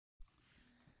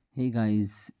Hey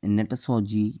guys,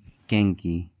 Nastassja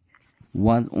Kinski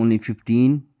was only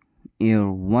 15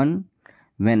 year one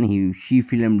when she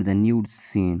filmed the nude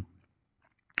scene.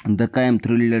 The crime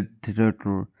thriller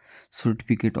theater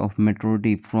certificate of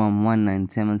maturity from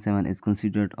 1977 is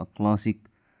considered a classic,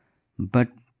 but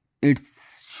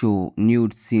its show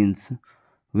nude scenes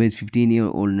with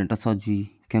 15-year-old Nastassja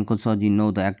Kinski.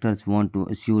 Know the actors want to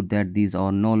assure that these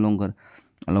are no longer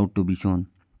allowed to be shown.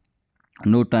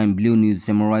 No time Blue News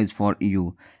summarized for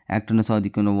you. Actor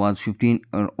Nastassja was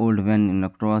 15-year-old when in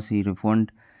October he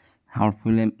refunded her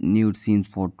film nude scenes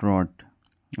for Trot.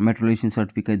 Metrolation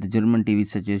certificate. The German TV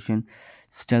suggestion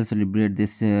still celebrate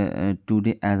this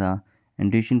today as a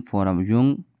invitation for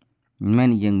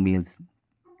many young males.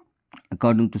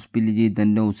 According to Spillige, the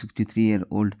now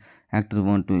 63-year-old actor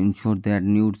want to ensure that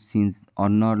nude scenes are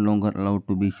no longer allowed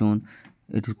to be shown.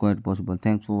 It is quite possible.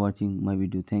 Thanks for watching my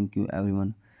video. Thank you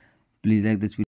everyone. Please like this video.